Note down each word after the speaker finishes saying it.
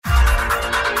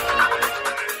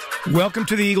Welcome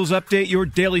to the Eagles Update, your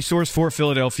daily source for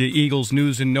Philadelphia Eagles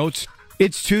news and notes.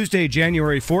 It's Tuesday,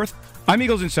 January 4th. I'm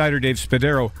Eagles insider Dave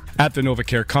Spadaro at the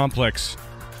NovaCare Complex.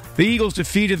 The Eagles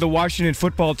defeated the Washington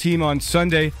football team on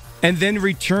Sunday and then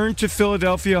returned to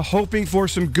Philadelphia hoping for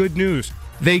some good news.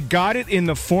 They got it in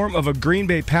the form of a Green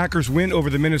Bay Packers win over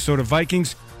the Minnesota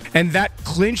Vikings, and that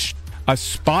clinched a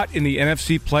spot in the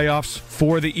NFC playoffs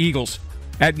for the Eagles.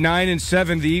 At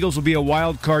 9-7, the Eagles will be a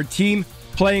wild card team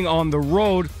playing on the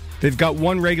road. They've got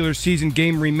one regular season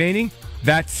game remaining.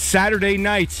 That's Saturday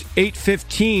night,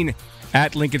 8:15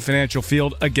 at Lincoln Financial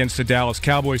Field against the Dallas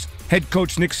Cowboys. Head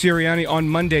coach Nick Sirianni on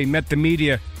Monday met the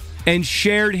media and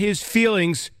shared his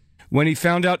feelings when he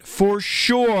found out for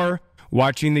sure,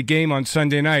 watching the game on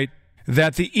Sunday night,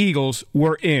 that the Eagles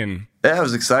were in. Yeah, it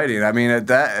was exciting. I mean,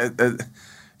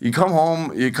 you come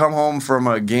home from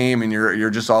a game and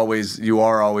you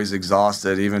are always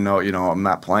exhausted, even though, I'm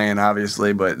not playing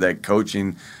obviously, but that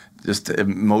coaching just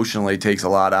emotionally takes a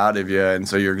lot out of you, and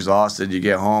so you're exhausted, you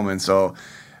get home, and so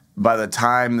by the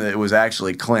time that it was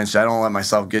actually clinched, I don't let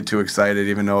myself get too excited,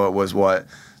 even though it was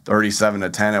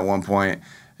 37-10 at one point.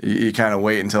 You kind of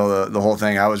wait until the whole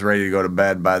thing. I was ready to go to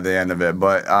bed by the end of it,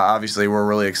 but obviously we're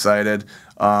really excited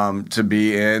to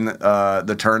be in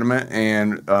the tournament,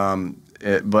 and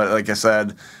but like I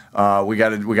said, we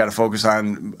got to focus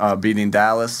on beating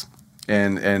Dallas.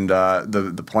 And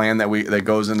the plan that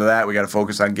goes into that, we got to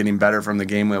focus on getting better from the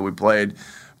game that we played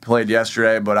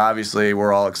yesterday. But obviously,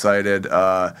 we're all excited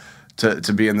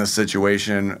to be in this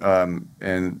situation,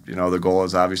 and the goal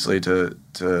is obviously to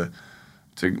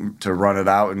run it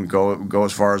out and go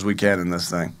as far as we can in this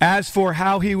thing. As for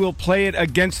how he will play it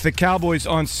against the Cowboys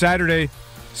on Saturday,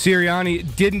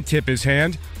 Sirianni didn't tip his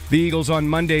hand. The Eagles on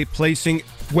Monday placing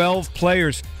 12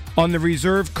 players on the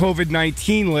reserve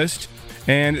COVID-19 list,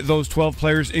 and those 12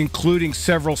 players including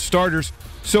several starters.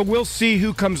 So we'll see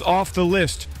who comes off the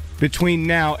list between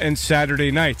now and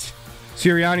Saturday night.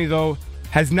 Sirianni, though,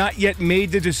 has not yet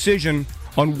made the decision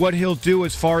on what he'll do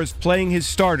as far as playing his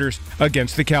starters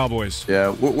against the Cowboys.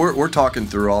 Yeah, we're talking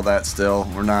through all that still.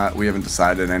 We haven't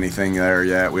decided anything there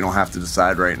yet. We don't have to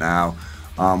decide right now.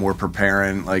 We're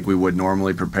preparing like we would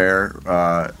normally prepare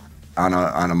on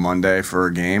a Monday for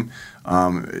a game.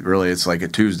 Really, it's like a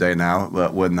Tuesday now,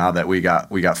 but now that we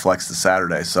got flex to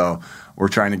Saturday, so we're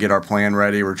trying to get our plan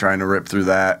ready. We're trying to rip through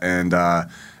that, and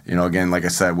again, like I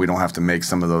said, we don't have to make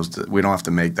some of those. We don't have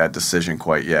to make that decision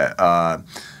quite yet.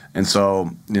 And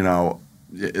so,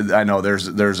 I know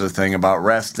there's a thing about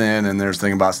resting, and there's a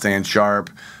thing about staying sharp.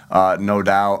 No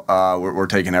doubt, we're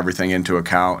taking everything into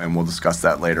account, and we'll discuss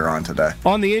that later on today.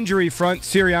 On the injury front,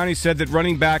 Sirianni said that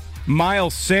running back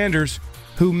Miles Sanders,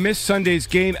 who missed Sunday's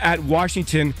game at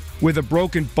Washington with a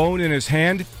broken bone in his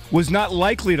hand, was not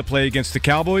likely to play against the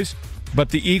Cowboys, but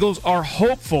the Eagles are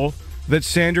hopeful that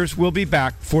Sanders will be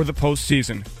back for the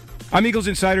postseason. I'm Eagles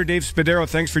insider Dave Spadaro.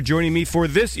 Thanks for joining me for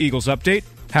this Eagles Update.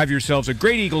 Have yourselves a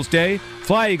great Eagles day.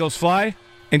 Fly, Eagles, fly,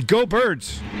 and go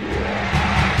Birds!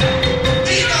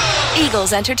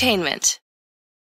 Eagles Entertainment.